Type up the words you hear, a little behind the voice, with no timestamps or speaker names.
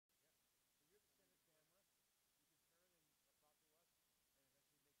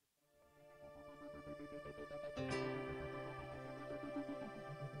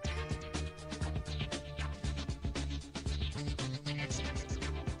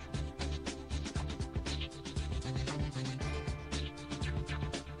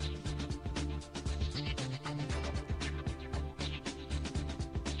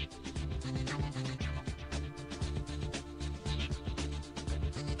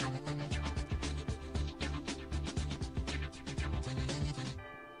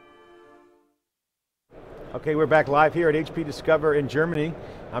Okay, we're back live here at HP Discover in Germany.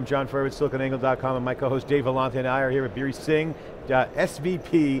 I'm John Furrier with SiliconANGLE.com, and my co-host Dave Vellante and I are here with Biri Singh,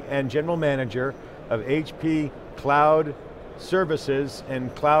 SVP and General Manager of HP Cloud Services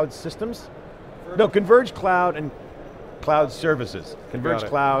and Cloud Systems? No, Converged Cloud and Cloud Services. Converged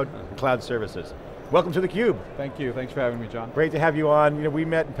Cloud and Cloud Services. Welcome to theCUBE. Thank you, thanks for having me, John. Great to have you on. You know, we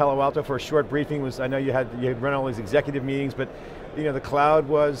met in Palo Alto for a short briefing. I know you had run all these executive meetings, but the cloud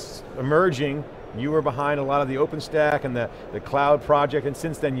was emerging. You were behind a lot of the OpenStack and the cloud project, and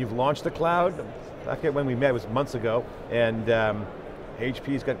since then you've launched the cloud. I forget when we met, it was months ago, and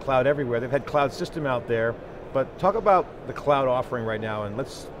HP's got cloud everywhere. They've had cloud system out there, but talk about the cloud offering right now, and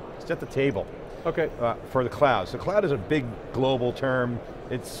let's set the table for the cloud. So cloud is a big global term.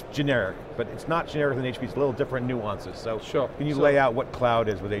 It's generic, but it's not generic than HP. It's a little different nuances. So can you lay out what cloud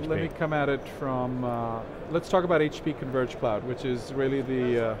is with HP? Let me come at it from, let's talk about HP Converged Cloud, which is really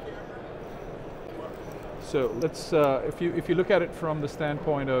the, so let's, if you look at it from the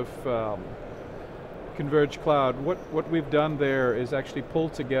standpoint of Converged Cloud, what we've done there is actually pull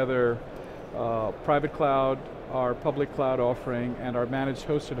together private cloud, our public cloud offering, and our managed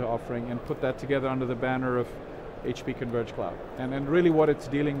hosted offering, and put that together under the banner of HP Converged Cloud. And really what it's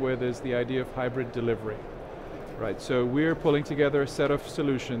dealing with is the idea of hybrid delivery. Right, so we're pulling together a set of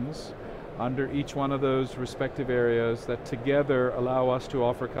solutions under each one of those respective areas that together allow us to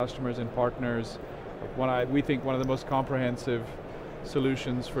offer customers and partners we think one of the most comprehensive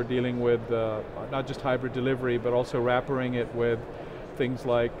solutions for dealing with not just hybrid delivery, but also wrapping it with things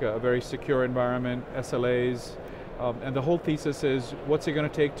like a very secure environment, SLAs, and the whole thesis is, what's it going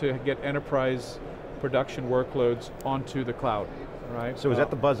to take to get enterprise production workloads onto the cloud, right? So is that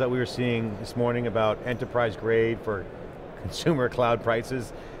the buzz that we were seeing this morning about enterprise grade for consumer cloud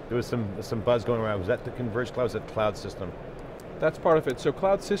prices? There was some buzz going around. Was that the Converged Cloud, was that cloud system? That's part of it. So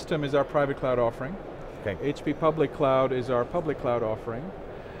cloud system is our private cloud offering. Okay. HP Public Cloud is our public cloud offering.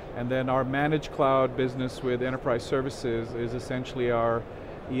 And then our managed cloud business with enterprise services is essentially our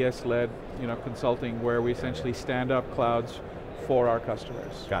ES-led consulting, where we essentially stand up clouds for our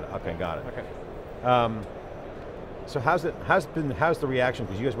customers. Got it, okay, got it. Okay. So how's the reaction?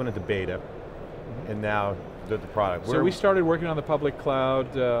 Because you guys went into beta, and now the product. So we started working on the public cloud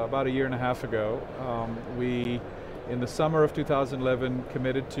about 1.5 years ago. We, in the summer of 2011,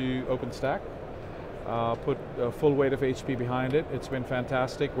 committed to OpenStack. Put a full weight of HP behind it. It's been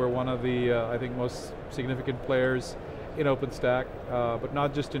fantastic. We're one of the, I think, most significant players in OpenStack, but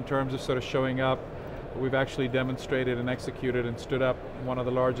not just in terms of sort of showing up. We've actually demonstrated and executed and stood up one of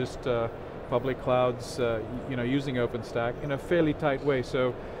the largest public clouds using OpenStack in a fairly tight way.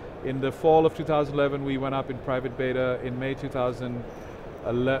 So in the fall of 2011, we went up in private beta. In May 2000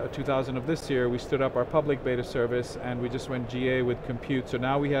 of this year, we stood up our public beta service, and we just went GA with compute. So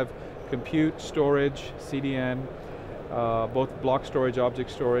now we have compute, storage, CDN, both block storage, object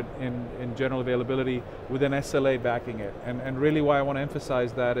storage in general availability with an SLA backing it. And really why I want to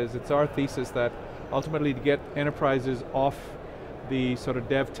emphasize that is it's our thesis that ultimately to get enterprises off the sort of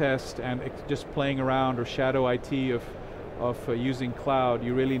dev test and just playing around or shadow IT of using cloud,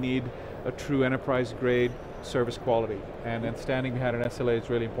 you really need a true enterprise grade service quality. And standing behind an SLA is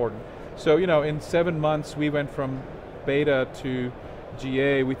really important. So in 7 months we went from beta to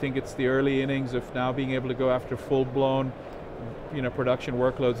GA. We think it's the early innings of now being able to go after full-blown production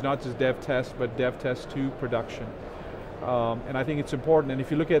workloads, not just dev test, but dev test to production. And I think it's important, and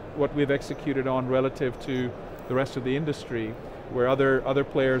if you look at what we've executed on relative to the rest of the industry, where other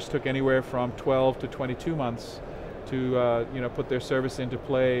players took anywhere from 12 to 22 months to put their service into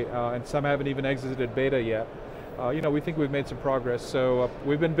play, and some haven't even exited beta yet. We think we've made some progress, so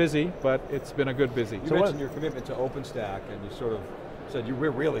we've been busy, but it's been a good busy. You mentioned your commitment to OpenStack, and you sort of said you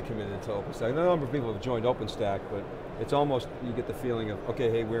were really committed to OpenStack. A number of people have joined OpenStack, but it's almost, you get the feeling of, okay,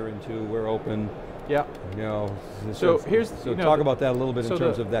 hey, we're open. Yeah. So talk about that a little bit in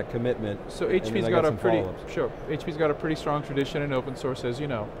terms of that commitment. So HP's got a pretty, HP's got a pretty strong tradition in open source, as you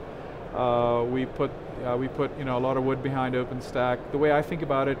know. We put a lot of wood behind OpenStack. The way I think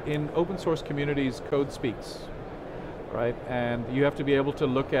about it, in open source communities, code speaks, right? And you have to be able to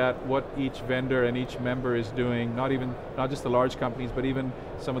look at what each vendor and each member is doing, not just the large companies, but even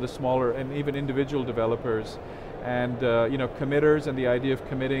some of the smaller and even individual developers. And committers and the idea of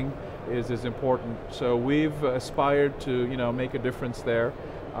committing is important. So we've aspired to make a difference there.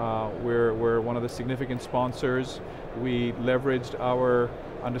 We're one of the significant sponsors. We leveraged our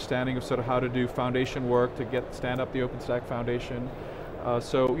understanding of sort of how to do foundation work to stand up the OpenStack Foundation.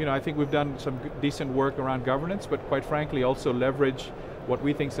 I think we've done some decent work around governance, but quite frankly also leverage what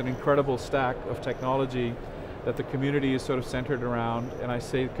we think is an incredible stack of technology that the community is sort of centered around, and I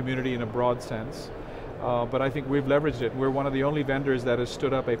say community in a broad sense. but I think we've leveraged it. We're one of the only vendors that has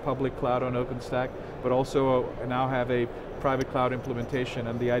stood up a public cloud on OpenStack, but also now have a private cloud implementation,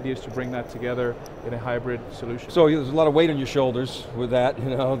 and the idea is to bring that together in a hybrid solution. So there's a lot of weight on your shoulders with that,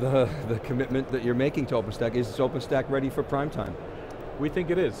 the commitment that you're making to OpenStack. Is OpenStack ready for prime time? We think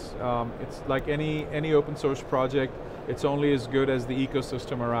it is. It's like any open source project, it's only as good as the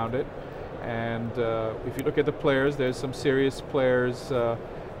ecosystem around it. And if you look at the players, there's some serious players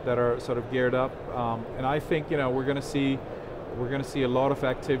that are sort of geared up. And I think we're going to see a lot of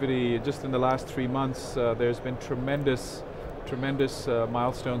activity just in the last 3 months. There's been tremendous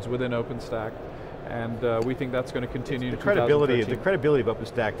milestones within OpenStack, and we think that's going to continue in 2013. The credibility of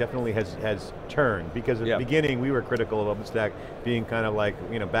OpenStack definitely has turned, because at the beginning we were critical of OpenStack being kind of like,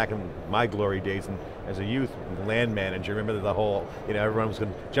 back in my glory days and as a youth land manager, remember the whole, everyone was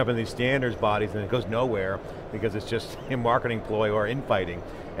going to jump in these standards bodies and it goes nowhere because it's just a marketing ploy or infighting.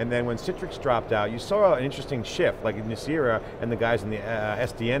 And then when Citrix dropped out, you saw an interesting shift, like in Nicira and the guys in the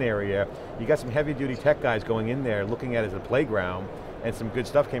SDN area, you got some heavy duty tech guys going in there looking at it as a playground, and some good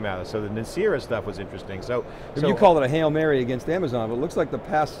stuff came out of it. So the Nicira stuff was interesting. So you call it a Hail Mary against Amazon, but it looks like the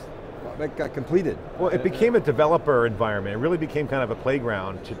pass that got completed. Well, it became a developer environment. It really became kind of a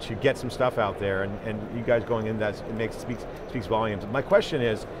playground to get some stuff out there, and you guys going in that speaks volumes. My question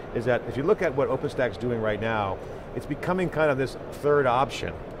is that if you look at what OpenStack's doing right now, it's becoming kind of this third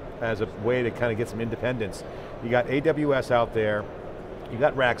option as a way to kind of get some independence. You got AWS out there, you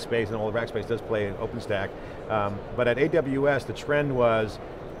got Rackspace, and all the Rackspace does play in OpenStack, but at AWS the trend was,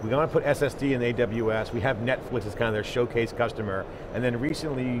 we're going to put SSD in AWS, we have Netflix as kind of their showcase customer, and then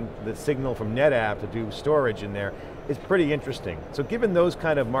recently the signal from NetApp to do storage in there is pretty interesting. So given those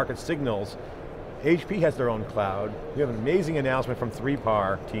kind of market signals, HP has their own cloud. We have an amazing announcement from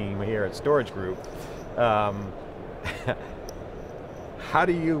 3PAR team here at Storage Group. How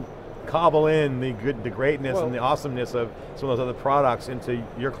do you cobble in the greatness and the awesomeness of some of those other products into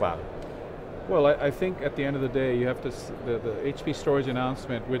your cloud? Well, I think at the end of the day, you have to, the HP storage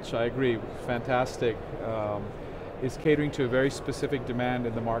announcement, which I agree, fantastic, is catering to a very specific demand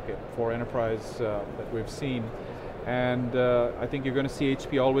in the market for enterprise that we've seen. And I think you're going to see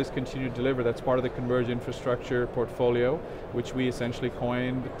HP always continue to deliver. That's part of the converged infrastructure portfolio, which we essentially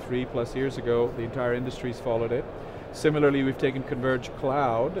coined 3+ years ago. The entire industry's followed it. Similarly, we've taken Converged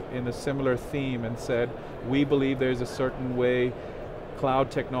Cloud in a similar theme and said, we believe there's a certain way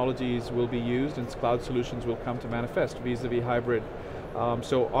cloud technologies will be used and cloud solutions will come to manifest vis-a-vis hybrid.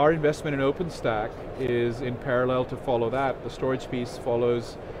 So our investment in OpenStack is in parallel to follow that. The storage piece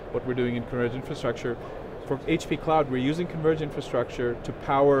follows what we're doing in converged infrastructure. For HP Cloud, we're using converged infrastructure to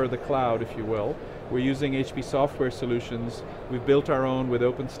power the cloud, if you will. We're using HP software solutions. We've built our own with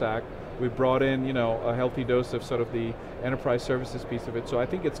OpenStack. We've brought in, a healthy dose of sort of the enterprise services piece of it. So I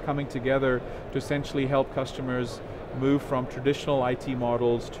think it's coming together to essentially help customers move from traditional IT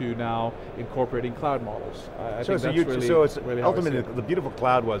models to now incorporating cloud models. I think that's really ultimately the beautiful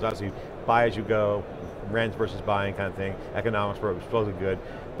cloud was obviously buy as you go, rent versus buying kind of thing. Economics were supposedly good,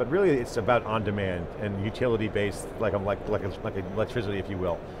 but really it's about on demand and utility based, like electricity, if you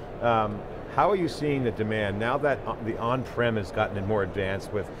will. How are you seeing the demand now that the on-prem has gotten more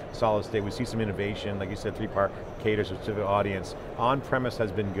advanced with solid state? We see some innovation, like you said, 3PAR caters to a specific audience. On-premise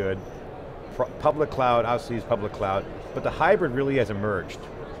has been good. Public cloud obviously is public cloud, but the hybrid really has emerged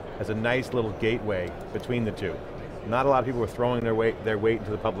as a nice little gateway between the two. Not a lot of people were throwing their weight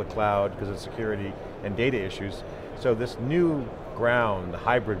into the public cloud because of security and data issues. So this new ground, the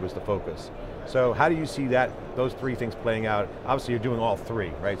hybrid, was the focus. So how do you see those three things playing out? Obviously you're doing all three,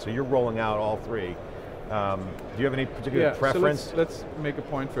 right? So you're rolling out all three. Do you have any particular preference? So let's make a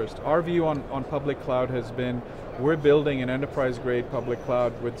point first. Our view on public cloud has been, we're building an enterprise-grade public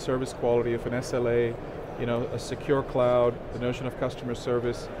cloud with service quality of an SLA, a secure cloud, the notion of customer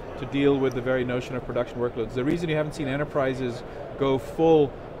service, to deal with the very notion of production workloads. The reason you haven't seen enterprises go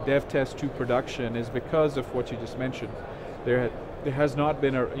full dev test to production is because of what you just mentioned. There has not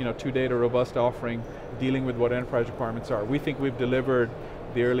been to date a robust offering dealing with what enterprise requirements are. We think we've delivered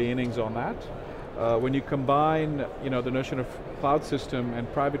the early innings on that. When you combine the notion of cloud system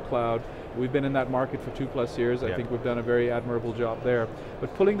and private cloud, we've been in that market for 2+ years. I think we've done a very admirable job there.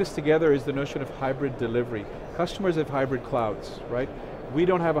 But pulling this together is the notion of hybrid delivery. Customers have hybrid clouds, right? We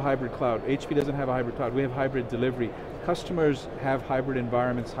don't have a hybrid cloud. HP doesn't have a hybrid cloud. We have hybrid delivery. Customers have hybrid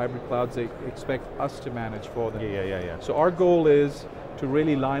environments, hybrid clouds they expect us to manage for them. So our goal is to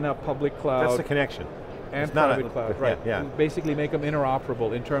really line up public cloud. That's the connection. And private cloud, right. Basically make them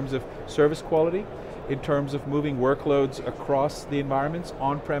interoperable in terms of service quality, in terms of moving workloads across the environments,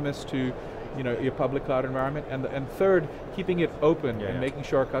 on-premise to your public cloud environment, and third, keeping it open and making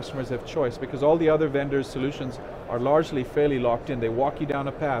sure our customers have choice, because all the other vendors' solutions are largely fairly locked in. They walk you down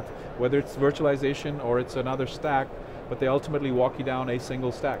a path, whether it's virtualization or it's another stack, but they ultimately walk you down a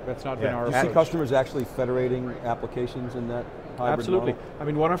single stack. That's not been our approach. Do you see customers actually federating applications in that hybrid Absolutely. model? I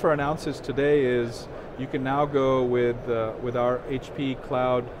mean, one of our announcements today is you can now go with our HP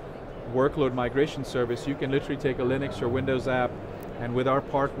Cloud workload migration service. You can literally take a Linux or Windows app, and with our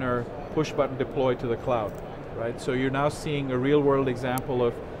partner, push button deploy to the cloud, right? So you're now seeing a real world example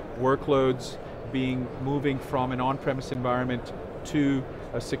of workloads moving from an on-premise environment to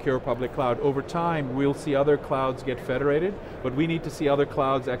a secure public cloud. Over time, we'll see other clouds get federated, but we need to see other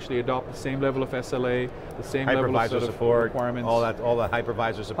clouds actually adopt the same level of SLA, the same level of sort of support, requirements. all the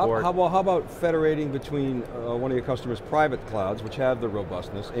hypervisor support. How about federating between one of your customers' private clouds, which have the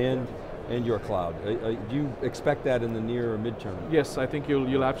robustness, and your cloud? Do you expect that in the near or midterm? Yes, I think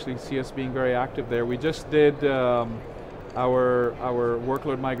you'll actually see us being very active there. We just did our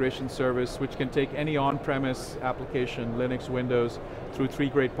workload migration service, which can take any on-premise application, Linux, Windows, through 3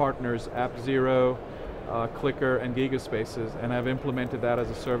 great partners, AppZero, Clicker, and Gigaspaces, and have implemented that as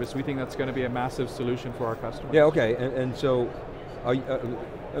a service. We think that's going to be a massive solution for our customers. Yeah, okay, and so,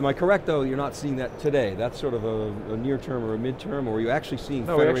 am I correct though, you're not seeing that today? That's sort of a near term or a mid-term, or are you actually seeing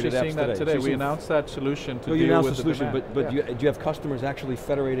federated apps today? No, we're actually seeing that today. We announced that solution to deal with the demand. You announced the solution, but do you have customers actually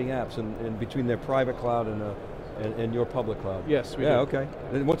federating apps in between their private cloud and your public cloud? Yes, we do. Yeah, okay.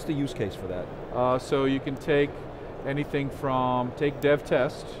 And what's the use case for that? So you can take anything from, take dev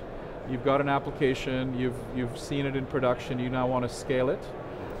test, you've got an application, you've seen it in production, you now want to scale it.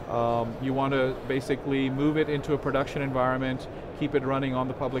 You want to basically move it into a production environment, keep it running on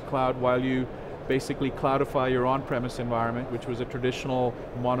the public cloud while you basically cloudify your on-premise environment, which was a traditional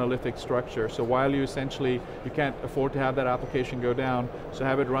monolithic structure. So while you can't afford to have that application go down, so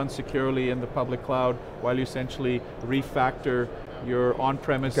have it run securely in the public cloud while you essentially refactor your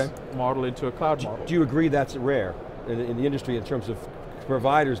on-premise model into a cloud model. Do you agree that's rare in the industry in terms of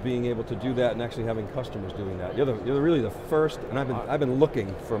providers being able to do that and actually having customers doing that? You're really the first, and I've been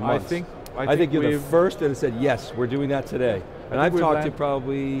looking for months. I think you're the first that has said, yes, we're doing that today. And I've talked to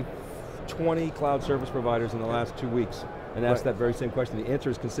probably 20 cloud service providers in the last 2 weeks and asked that very same question. The answer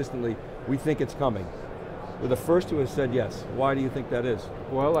is consistently, we think it's coming. We're the first who has said yes. Why do you think that is?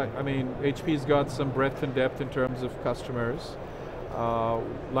 Well, I mean, HP's got some breadth and depth in terms of customers.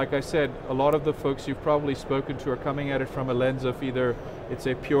 Like I said, a lot of the folks you've probably spoken to are coming at it from a lens of either it's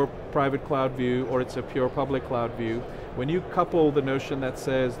a pure private cloud view or it's a pure public cloud view. When you couple the notion that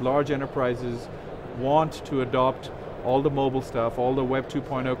says large enterprises want to adopt all the mobile stuff, all the Web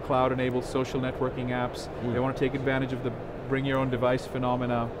 2.0 cloud-enabled social networking apps, they want to take advantage of the bring your own device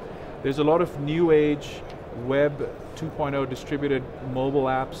phenomena. There's a lot of new age Web 2.0 distributed mobile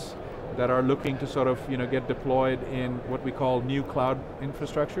apps that are looking to sort of get deployed in what we call new cloud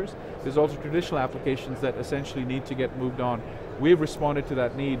infrastructures. There's also traditional applications that essentially need to get moved on. We've responded to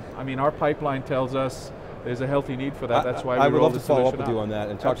that need. I mean, our pipeline tells us there's a healthy need for that. That's why we rolled the solution out. I would love to follow up with you on that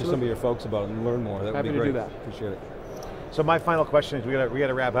and talk to some of your folks about it and learn more. That would be great. Happy to do that. Appreciate it. So my final question is, we got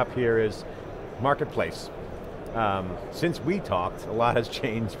to wrap up here, is marketplace. Since we talked, a lot has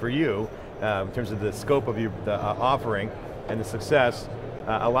changed for you in terms of the scope of the offering and the success.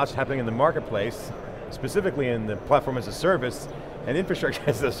 A lot's happening in the marketplace, specifically in the platform as a service and infrastructure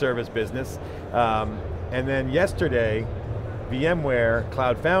as a service business. And then yesterday, VMware,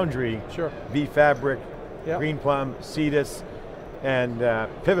 Cloud Foundry, vFabric, Greenplum, Cetus, and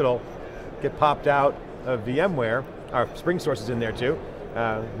Pivotal get popped out of VMware. Our Spring Source is in there too.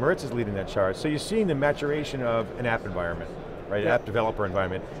 Maritz is leading that charge. So you're seeing the maturation of an app environment, right? App developer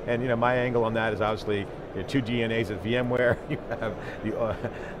environment. And my angle on that is obviously 2 DNAs at VMware. You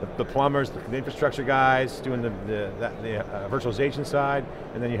have the plumbers, the infrastructure guys doing the virtualization side,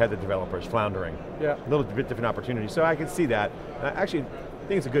 and then you have the developers floundering. Yeah. A little bit different opportunity. So I can see that. Actually, I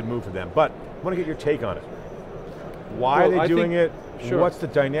think it's a good move for them. But I want to get your take on it. Why are they doing it? What's the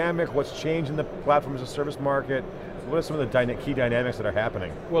dynamic? What's changed in the platform as a service market? What are some of the key dynamics that are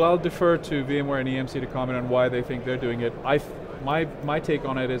happening? Well, I'll defer to VMware and EMC to comment on why they think they're doing it. My take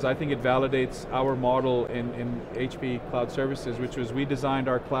on it is I think it validates our model in HP Cloud Services, which was we designed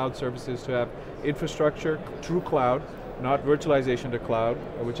our cloud services to have infrastructure, true cloud, not virtualization to cloud,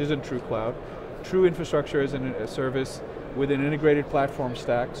 which isn't true cloud. True infrastructure as a service with an integrated platform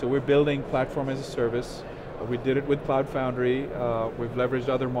stack, so we're building platform as a service. We did it with Cloud Foundry, we've leveraged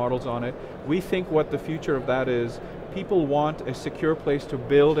other models on it. We think what the future of that is, people want a secure place to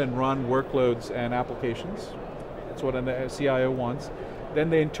build and run workloads and applications. That's what a CIO wants. Then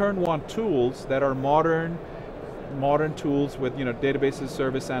they in turn want tools that are modern, modern tools with databases,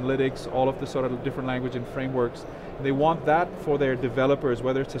 service analytics, all of the sort of different language and frameworks. They want that for their developers,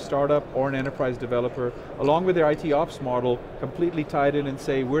 whether it's a startup or an enterprise developer, along with their IT ops model, completely tied in and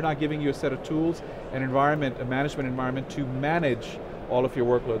say, we're not giving you a set of tools, an environment, a management environment to manage all of your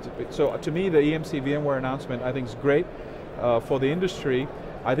workloads. So to me, the EMC VMware announcement I think is great for the industry.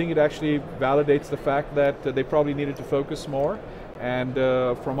 I think it actually validates the fact that they probably needed to focus more. And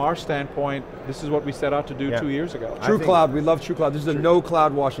from our standpoint, this is what we set out to do 2 years ago. True cloud, we love true cloud. This is a no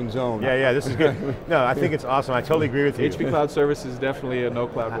cloud washing zone. Yeah, this is good. No, I think it's awesome. I totally agree with you. HP Cloud Service is definitely a no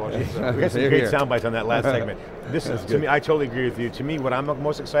cloud washing zone. We got some great sound bites on that last segment. This is, to me, I totally agree with you. To me, what I'm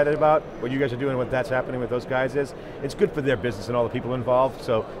most excited about, what you guys are doing, what that's happening with those guys is, it's good for their business and all the people involved.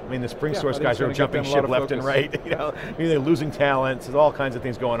 So, I mean, the Spring Source guys are jumping ship left and right. They're losing talent, there's all kinds of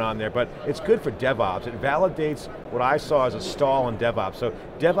things going on there, but it's good for DevOps. It validates what I saw as a stall in DevOps. So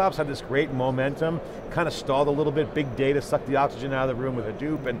DevOps had this great momentum, kind of stalled a little bit, big data sucked the oxygen out of the room with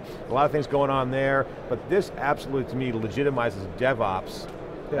Hadoop and a lot of things going on there, but this absolutely, to me, legitimizes DevOps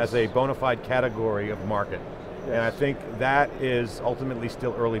as a bona fide category of market. And I think that is ultimately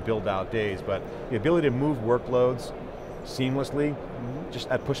still early build out days, but the ability to move workloads seamlessly, just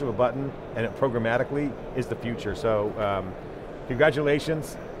at push of a button, and it programmatically is the future. So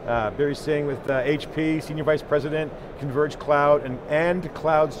congratulations, Biri Singh with HP, Senior Vice President, Converged Cloud and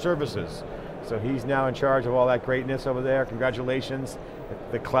Cloud Services. So he's now in charge of all that greatness over there. Congratulations.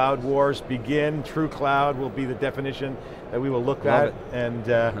 The cloud wars begin. True cloud will be the definition that we will look at. And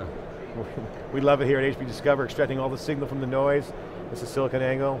we love it here at HP Discover, extracting all the signal from the noise. This is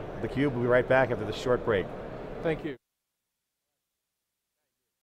SiliconANGLE, theCUBE. We'll be right back after this short break. Thank you.